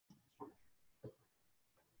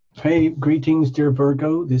Hey, greetings, dear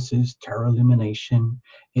Virgo. This is Tarot Lumination.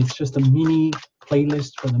 It's just a mini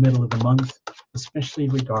playlist for the middle of the month, especially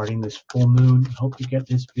regarding this full moon. I hope you get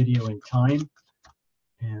this video in time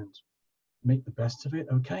and make the best of it,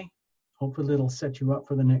 okay? Hopefully it'll set you up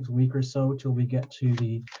for the next week or so till we get to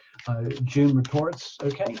the June reports,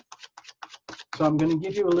 okay? So I'm going to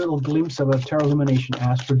give you a little glimpse of a Tarot Lumination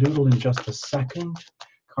Astrodoodle in just a second.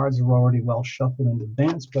 Cards are already well shuffled in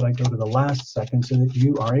advance, but I go to the last second so that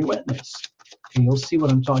you are a witness. Okay, you'll see what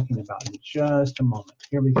I'm talking about in just a moment.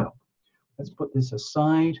 Here we go. Let's put this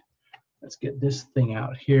aside. Let's get this thing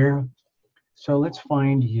out here. So let's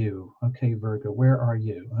find you. Okay, Virgo, where are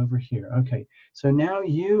you? Over here. Okay, so now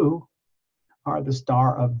you are the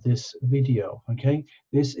star of this video. Okay,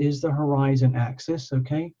 this is the horizon axis.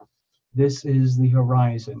 Okay, this is the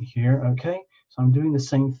horizon here. Okay, so I'm doing the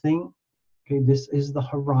same thing. Okay, this is the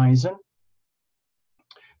horizon,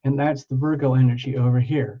 and that's the Virgo energy over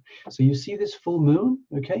here. So you see this full moon,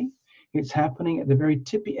 okay? It's happening at the very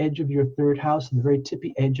tippy edge of your third house, the very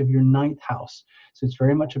tippy edge of your ninth house. So it's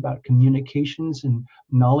very much about communications and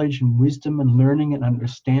knowledge and wisdom and learning and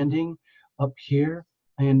understanding up here,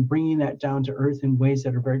 and bringing that down to earth in ways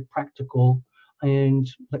that are very practical and,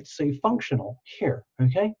 let's say, functional here,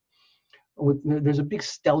 okay? There's a big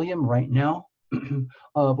stellium right now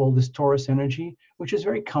of all this Taurus energy, which is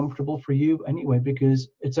very comfortable for you anyway, because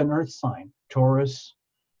it's an earth sign. Taurus,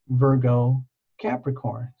 Virgo,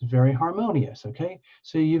 Capricorn. It's very harmonious, okay?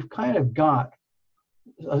 So you've kind of got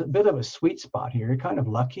a bit of a sweet spot here. You're kind of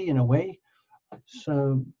lucky in a way.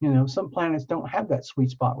 So, you know, some planets don't have that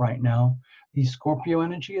sweet spot right now. The Scorpio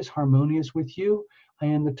energy is harmonious with you,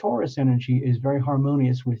 and the Taurus energy is very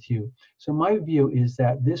harmonious with you. So my view is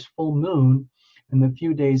that this full moon and the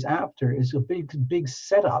few days after is a big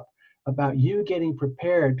setup about you getting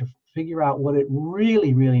prepared to figure out what it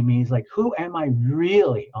really means. Like, who am I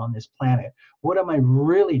really on this planet? What am I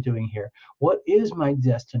really doing here? What is my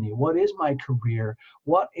destiny? What is my career?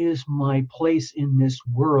 What is my place in this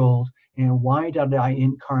world? And why did I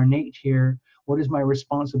incarnate here? What is my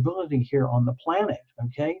responsibility here on the planet?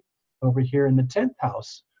 Okay, over here in the 10th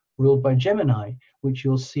house, ruled by Gemini, which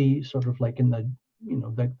you'll see sort of like in the, you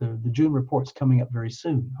know, like the June reports coming up very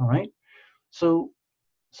soon. All right, so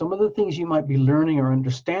some of the things you might be learning or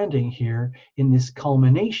understanding here in this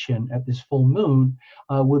culmination at this full moon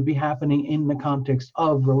would be happening in the context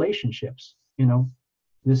of relationships. You know,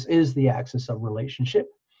 this is the axis of relationship.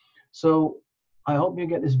 So I hope you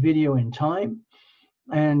get this video in time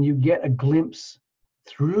and you get a glimpse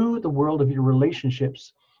through the world of your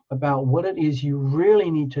relationships about what it is you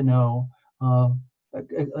really need to know,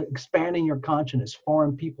 expanding your consciousness,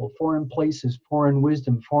 foreign people, foreign places, foreign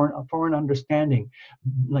wisdom, foreign understanding,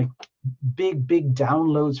 like big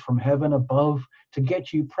downloads from heaven above to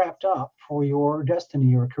get you prepped up for your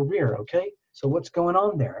destiny or career, okay? So what's going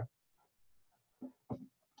on there?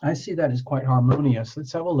 I see that as quite harmonious.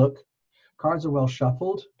 Let's have a look. Cards are well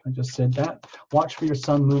shuffled. I just said that. Watch for your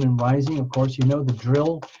sun, moon, and rising. Of course, you know the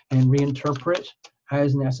drill, and reinterpret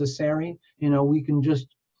as necessary. You know, we can just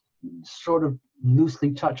sort of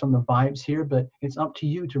loosely touch on the vibes here, but it's up to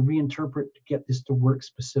you to reinterpret to get this to work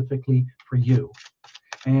specifically for you.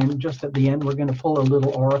 And just at the end, we're going to pull a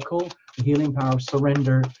little oracle, the healing power of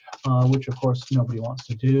surrender, which of course nobody wants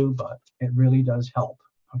to do, but it really does help.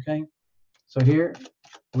 Okay, so here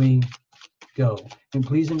we go. And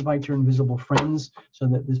please invite your invisible friends so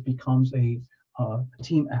that this becomes a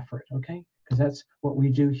team effort, okay? Because that's what we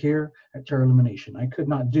do here at Tarot Lumination. I could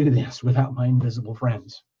not do this without my invisible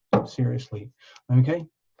friends. Seriously, okay?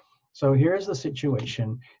 So here's the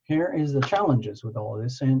situation. Here is the challenges with all of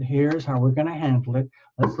this, and here's how we're going to handle it.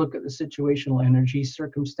 Let's look at the situational energy,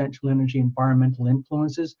 circumstantial energy, environmental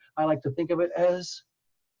influences. I like to think of it as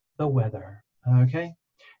the weather, okay?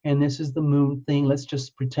 And this is the moon thing. Let's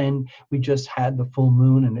just pretend we just had the full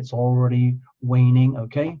moon and it's already waning,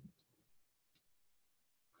 okay?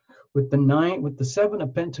 With the 7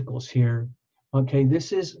 of Pentacles here, okay,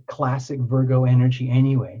 this is classic Virgo energy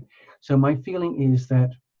anyway. So my feeling is that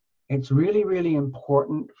it's really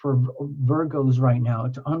important for Virgos right now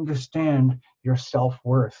to understand your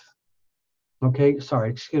self-worth. Okay, sorry,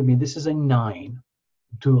 excuse me, this is a 9.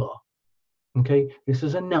 Duh. Okay, this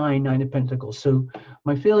is a 9 of Pentacles. So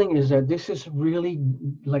my feeling is that this is really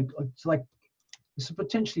this is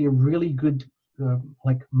potentially a really good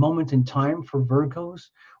like moment in time for Virgos,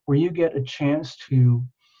 where you get a chance to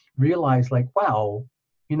realize, like, wow,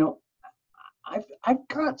 you know, I've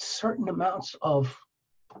got certain amounts of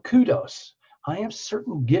kudos. I have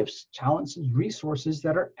certain gifts, talents, and resources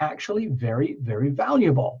that are actually very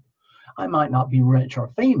valuable. I might not be rich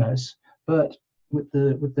or famous, but with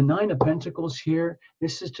the Nine of Pentacles here,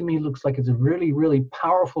 this is, to me, looks like it's a really, really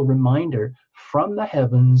powerful reminder from the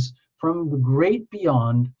heavens, from the great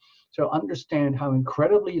beyond, to understand how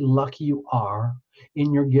incredibly lucky you are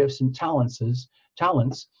in your gifts and talents,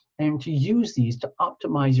 and to use these to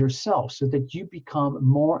optimize yourself so that you become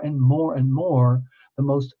more and more and more the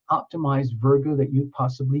most optimized Virgo that you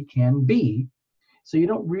possibly can be. So you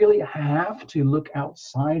don't really have to look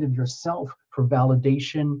outside of yourself for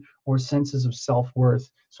validation or senses of self-worth.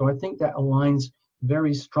 So I think that aligns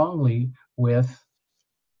very strongly with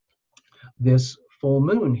this full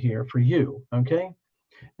moon here for you, okay?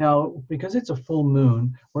 Now, because it's a full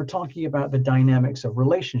moon, we're talking about the dynamics of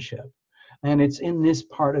relationship. And it's in this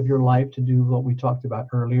part of your life to do what we talked about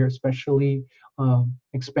earlier, especially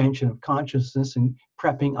expansion of consciousness and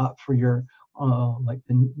prepping up for your like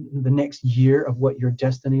the next year of what your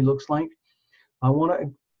destiny looks like. I want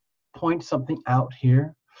to point something out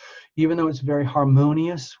here. Even though it's very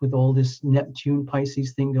harmonious with all this Neptune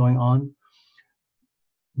Pisces thing going on,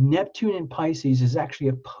 Neptune in Pisces is actually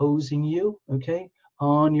opposing you, okay,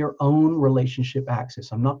 on your own relationship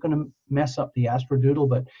axis. I'm not going to mess up the astrodoodle,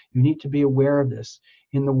 but you need to be aware of this.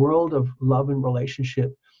 In the world of love and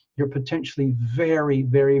relationship, you're potentially very,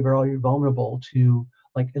 very, very vulnerable to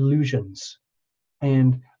like illusions.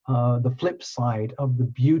 And the flip side of the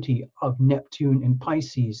beauty of Neptune in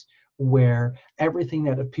Pisces, where everything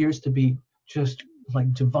that appears to be just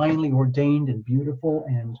like divinely ordained and beautiful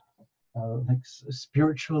and like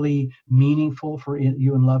spiritually meaningful for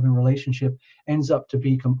you in love and relationship ends up to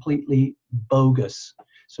be completely bogus.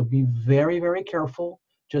 So be very, very careful.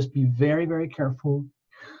 Just be very, very careful.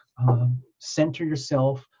 Center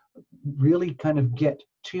yourself. Really kind of get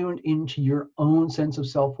tuned into your own sense of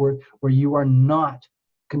self-worth, where you are not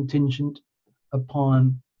contingent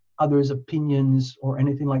upon others' opinions or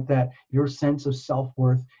anything like that. Your sense of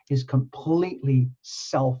self-worth is completely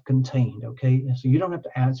self-contained, okay? So you don't have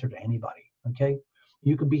to answer to anybody, okay?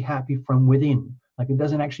 You could be happy from within. Like, it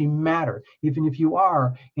doesn't actually matter. Even if you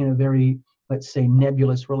are in a very, let's say,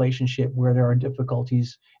 nebulous relationship where there are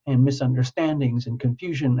difficulties and misunderstandings and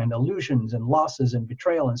confusion and illusions and losses and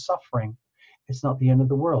betrayal and suffering, it's not the end of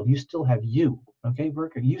the world. You still have you, okay,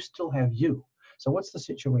 Virgo? You still have you. So what's the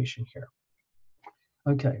situation here?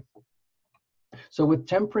 Okay. So with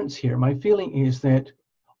Temperance here, my feeling is that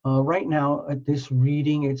right now at this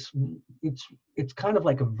reading, it's kind of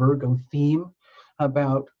like a Virgo theme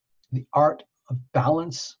about the art of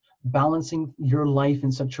balance, balancing your life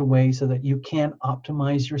in such a way so that you can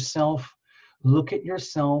optimize yourself, look at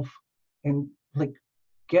yourself, and like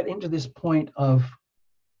get into this point of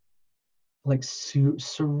like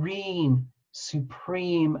serene,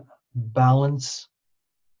 supreme balance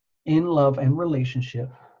in love and relationship.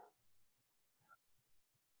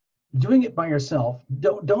 Doing it by yourself.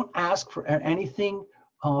 Don't ask for anything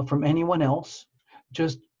from anyone else.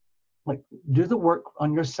 Just like do the work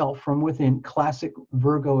on yourself from within, classic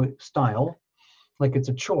Virgo style, like it's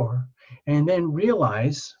a chore, and then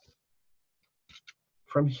realize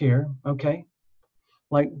from here, okay,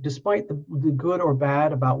 like despite the good or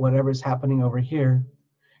bad about whatever's happening over here,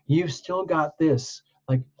 you've still got this.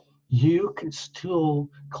 Like, you can still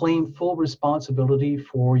claim full responsibility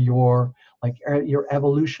for your your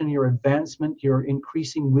evolution, your advancement, your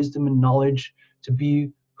increasing wisdom and knowledge to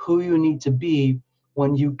be who you need to be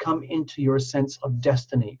when you come into your sense of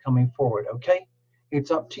destiny coming forward, okay? It's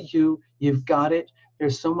up to you. You've got it.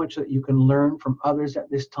 There's so much that you can learn from others at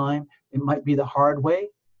this time. It might be the hard way,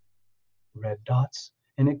 red dots,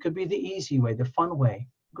 and it could be the easy way, the fun way,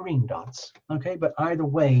 green dots, okay? But either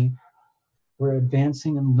way, we're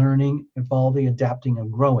advancing and learning, evolving, adapting,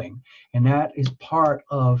 and growing. And that is part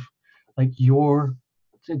of like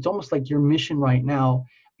it's almost like your mission right now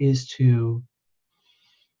is to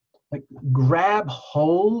like grab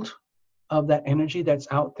hold of that energy that's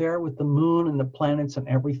out there with the moon and the planets and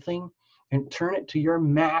everything, and turn it to your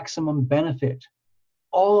maximum benefit.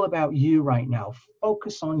 All about you right now.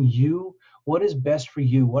 Focus on you. What is best for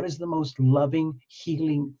you? What is the most loving,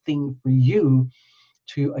 healing thing for you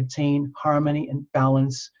to attain harmony and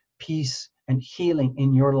balance, peace and healing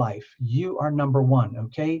in your life? You are number one,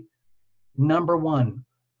 okay? Number one.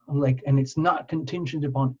 Like, and it's not contingent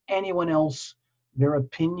upon anyone else, their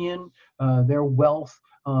opinion, their wealth,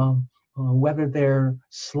 whether they're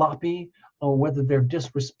sloppy or whether they're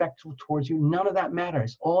disrespectful towards you. None of that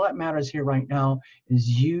matters. All that matters here right now is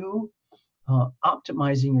you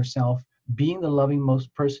optimizing yourself, being the loving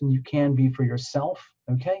most person you can be for yourself,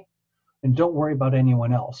 okay? And don't worry about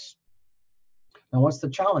anyone else. Now, what's the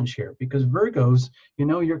challenge here? Because Virgos, you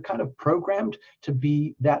know, you're kind of programmed to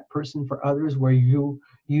be that person for others, where you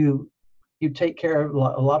you take care of a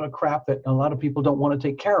lot of crap that a lot of people don't want to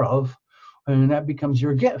take care of, and that becomes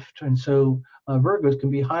your gift. And so Virgos can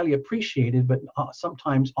be highly appreciated, but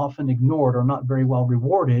sometimes often ignored or not very well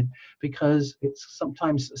rewarded, because it's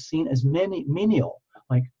sometimes seen as menial.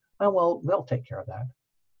 Like, oh, well, they'll take care of that.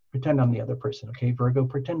 Pretend I'm the other person, okay, Virgo?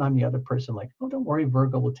 Pretend I'm the other person. Like, oh, don't worry,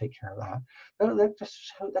 Virgo will take care of that.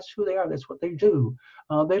 That's who they are. That's what they do.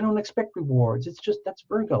 They don't expect rewards. It's just, that's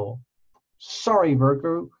Virgo. Sorry,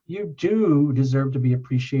 Virgo, you do deserve to be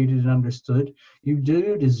appreciated and understood. You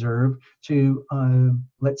do deserve to,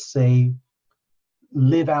 let's say,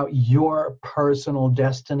 live out your personal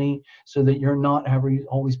destiny so that you're not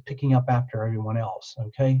always picking up after everyone else,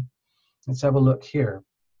 okay? Let's have a look here.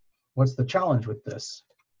 What's the challenge with this?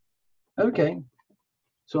 Okay,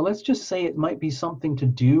 so let's just say it might be something to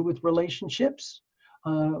do with relationships,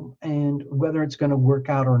 and whether it's going to work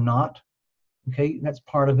out or not, okay? That's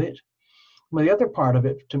part of it. Well, the other part of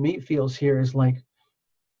it, to me, feels here is like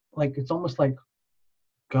it's almost like,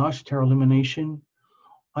 gosh, Tarot Lumination,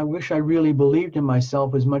 I wish I really believed in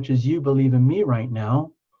myself as much as you believe in me right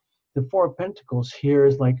now. The Four of Pentacles here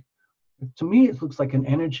is like, to me, it looks like an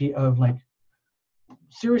energy of like,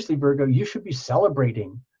 seriously, Virgo, you should be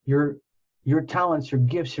celebrating your talents, your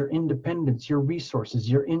gifts, your independence, your resources,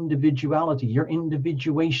 your individuality, your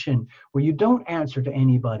individuation, where you don't answer to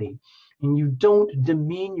anybody. And you don't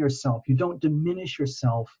demean yourself. You don't diminish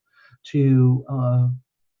yourself to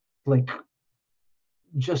like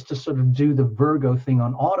just to sort of do the Virgo thing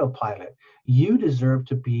on autopilot. You deserve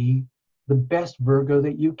to be the best Virgo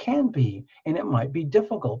that you can be. And it might be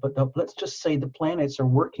difficult, but let's just say the planets are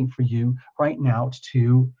working for you right now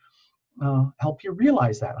to help you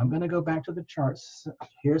realize that. I'm going to go back to the charts.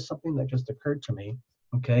 Here's something that just occurred to me.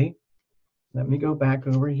 Okay. Let me go back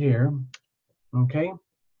over here. Okay.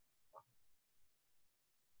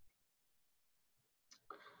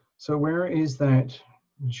 So where is that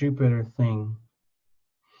Jupiter thing?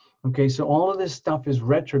 Okay, so all of this stuff is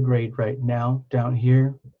retrograde right now down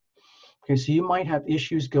here. Okay, so you might have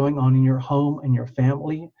issues going on in your home and your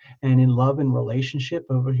family and in love and relationship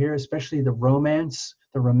over here, especially the romance,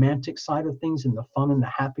 the romantic side of things, and the fun and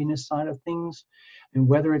the happiness side of things, and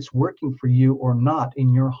whether it's working for you or not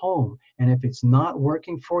in your home. And if it's not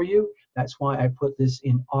working for you, that's why I put this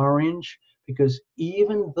in orange, because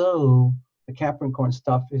even though the Capricorn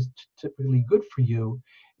stuff is typically good for you,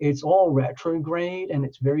 it's all retrograde and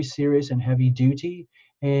it's very serious and heavy duty.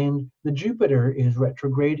 And the Jupiter is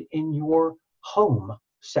retrograde in your home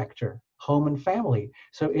sector, home and family.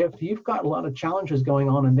 So if you've got a lot of challenges going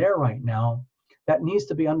on in there right now, that needs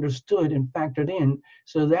to be understood and factored in,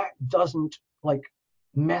 so that doesn't like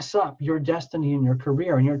mess up your destiny and your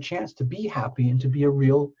career and your chance to be happy and to be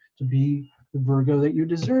the Virgo that you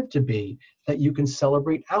deserve to be, that you can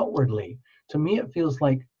celebrate outwardly. To me, it feels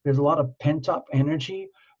like there's a lot of pent-up energy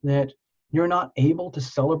that you're not able to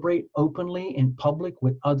celebrate openly in public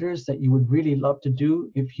with others that you would really love to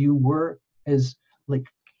do if you were as like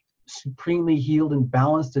supremely healed and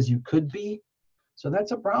balanced as you could be. So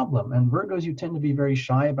that's a problem. And Virgos, you tend to be very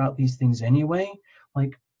shy about these things anyway.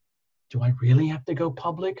 Like, do I really have to go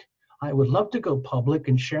public? I would love to go public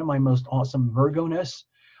and share my most awesome Virgo-ness.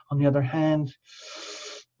 On the other hand,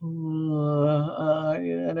 I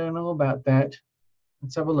don't know about that.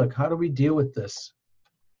 Let's have a look. How do we deal with this?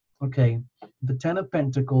 Okay, the Ten of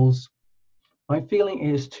Pentacles. My feeling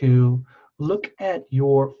is to look at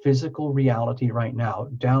your physical reality right now,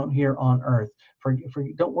 down here on Earth.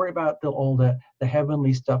 Don't worry about all the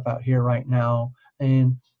heavenly stuff out here right now.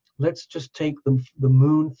 And let's just take the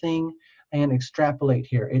moon thing and extrapolate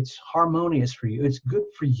here. It's harmonious for you. It's good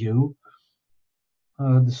for you.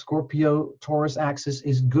 The Scorpio-Taurus axis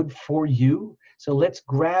is good for you. So let's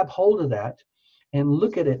grab hold of that and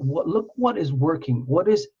look at it. Look what is working. What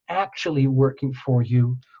is actually working for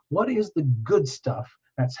you? What is the good stuff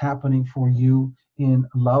that's happening for you in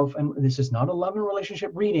love? And this is not a love and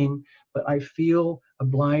relationship reading, but I feel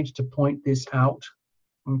obliged to point this out,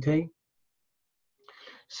 okay?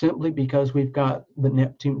 Simply because we've got the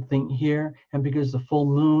Neptune thing here, and because the full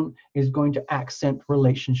moon is going to accent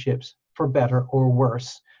relationships for better or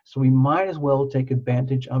worse. So we might as well take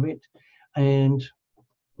advantage of it and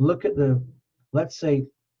look at let's say,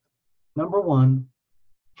 number one,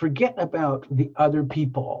 forget about the other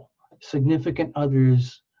people, significant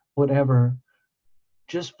others, whatever.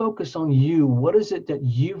 Just focus on you. What is it that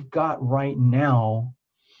you've got right now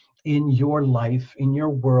in your life, in your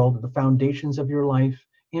world, the foundations of your life,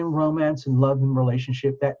 in romance and love and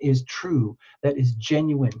relationship, that is true, that is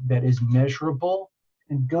genuine, that is measurable,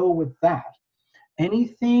 and go with that.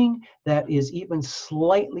 Anything that is even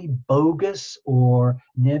slightly bogus or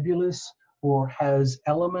nebulous or has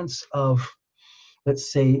elements of,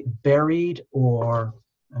 let's say, buried or,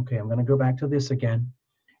 okay, I'm going to go back to this again.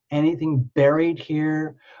 Anything buried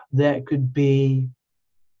here that could be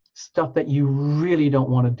stuff that you really don't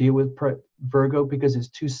want to deal with, Virgo, because it's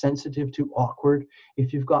too sensitive, too awkward.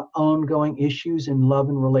 If you've got ongoing issues in love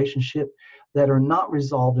and relationship that are not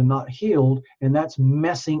resolved and not healed, and that's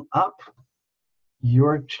messing up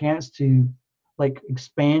your chance to like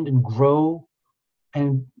expand and grow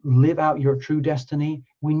and live out your true destiny,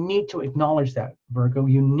 we need to acknowledge that, Virgo.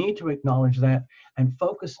 You need to acknowledge that and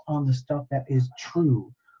focus on the stuff that is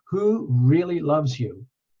true. Who really loves you?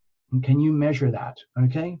 And can you measure that?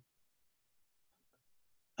 Okay?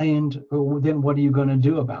 And then what are you going to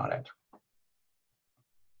do about it?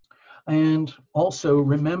 And also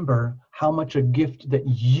remember how much a gift that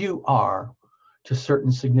you are to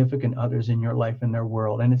certain significant others in your life and their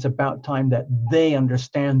world. And it's about time that they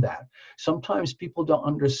understand that. Sometimes people don't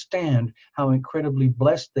understand how incredibly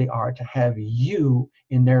blessed they are to have you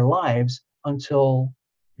in their lives until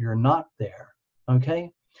you're not there.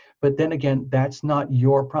 Okay? But then again, that's not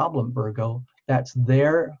your problem, Virgo. That's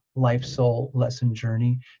their life soul lesson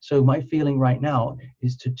journey. So my feeling right now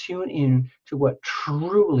is to tune in to what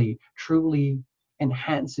truly, truly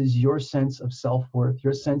enhances your sense of self-worth,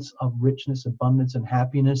 your sense of richness, abundance, and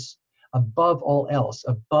happiness above all else,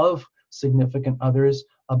 above significant others,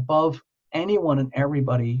 above anyone and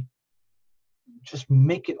everybody. Just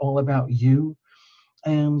make it all about you.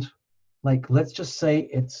 And like, let's just say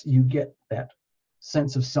it's, you get that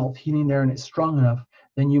sense of self-healing there and it's strong enough,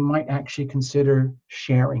 then you might actually consider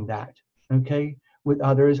sharing that, okay, with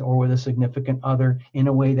others or with a significant other in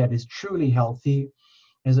a way that is truly healthy,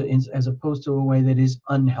 as opposed to a way that is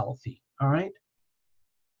unhealthy. All right.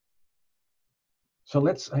 So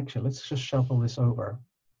let's just shuffle this over.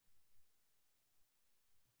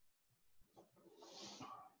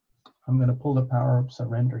 I'm going to pull the power of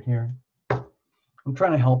surrender here. I'm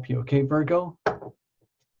trying to help you, okay, Virgo?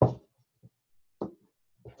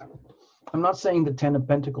 I'm not saying the 10 of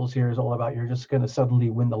Pentacles here is all about you're just going to suddenly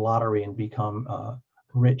win the lottery and become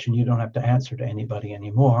rich and you don't have to answer to anybody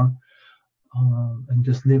anymore. And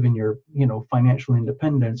just live in your, financial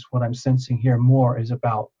independence. What I'm sensing here more is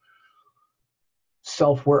about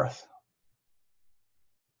self-worth,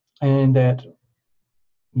 and that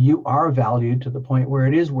you are valued to the point where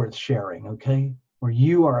it is worth sharing, okay? Where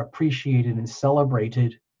you are appreciated and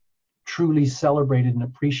celebrated, truly celebrated and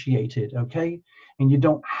appreciated, okay? And you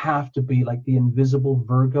don't have to be like the invisible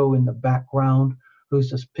Virgo in the background who's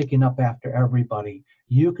just picking up after everybody.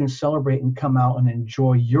 You can celebrate and come out and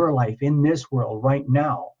enjoy your life in this world right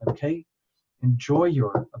now, okay? Enjoy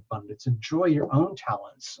your abundance, enjoy your own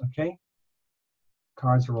talents, okay?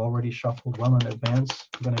 Cards are already shuffled well in advance.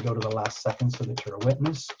 I'm going to go to the last second so that you're a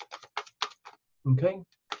witness, okay?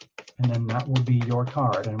 And then that will be your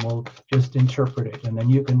card, and we'll just interpret it, and then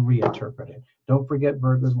you can reinterpret it. Don't forget,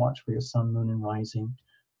 Virgos, watch for your sun, moon, and rising,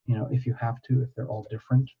 if you have to, if they're all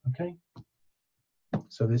different, okay?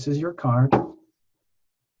 So this is your card.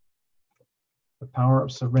 The power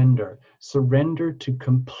of surrender. Surrender to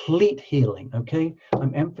complete healing, okay?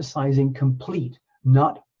 I'm emphasizing complete,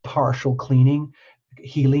 not partial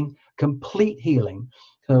healing, complete healing.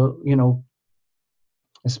 So,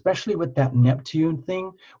 especially with that Neptune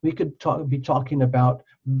thing, we could be talking about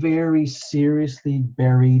very seriously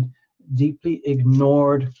buried, deeply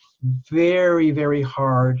ignored, very, very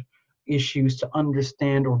hard issues to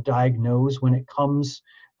understand or diagnose when it comes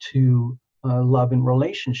to love and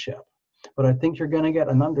relationship. But I think you're going to get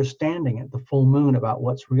an understanding at the full moon about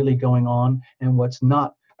what's really going on and what's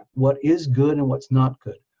not, what is good and what's not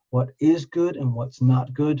good, what is good and what's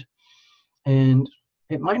not good. And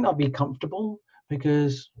it might not be comfortable,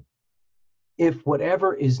 because if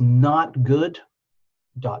whatever is not good, ...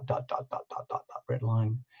 red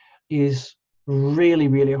line, is really,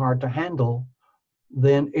 really hard to handle,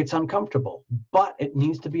 then it's uncomfortable. But it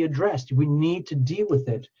needs to be addressed. We need to deal with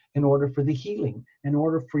it in order for the healing, in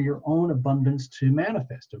order for your own abundance to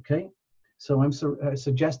manifest, okay? So I'm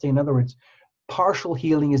suggesting, in other words, partial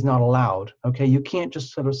healing is not allowed, okay? You can't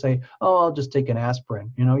just sort of say, oh, I'll just take an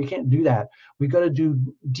aspirin. You can't do that. We got to do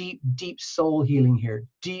deep, deep soul healing here.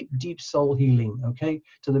 Deep, deep soul healing, okay?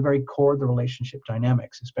 To the very core of the relationship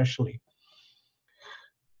dynamics, especially.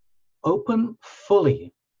 Open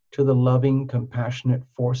fully to the loving, compassionate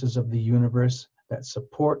forces of the universe that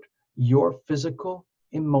support your physical,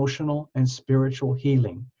 emotional, and spiritual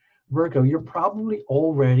healing. Virgo, you're probably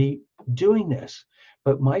already doing this.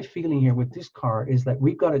 But my feeling here with this card is that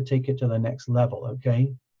we've got to take it to the next level,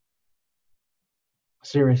 okay?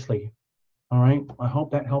 Seriously. All right? I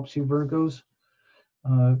hope that helps you, Virgos.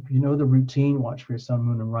 You know the routine, watch for your sun,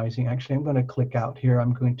 moon, and rising. Actually, I'm going to click out here.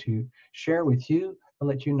 I'm going to share with you to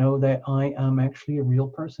let you know that I am actually a real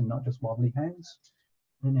person, not just wobbly hands.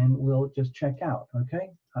 And then we'll just check out, okay?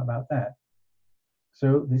 How about that?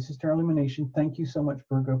 So this is Tarot Lumination. Thank you so much,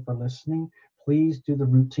 Virgo, for listening. Please do the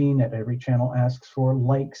routine that every channel asks for: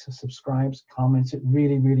 likes, subscribes, comments. It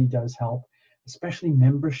really, really does help, especially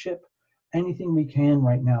membership. Anything we can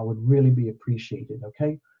right now would really be appreciated,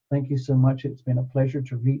 okay? Thank you so much. It's been a pleasure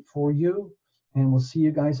to read for you, and we'll see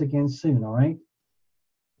you guys again soon, all right?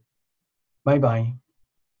 Bye-bye.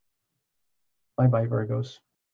 Bye-bye, Virgos.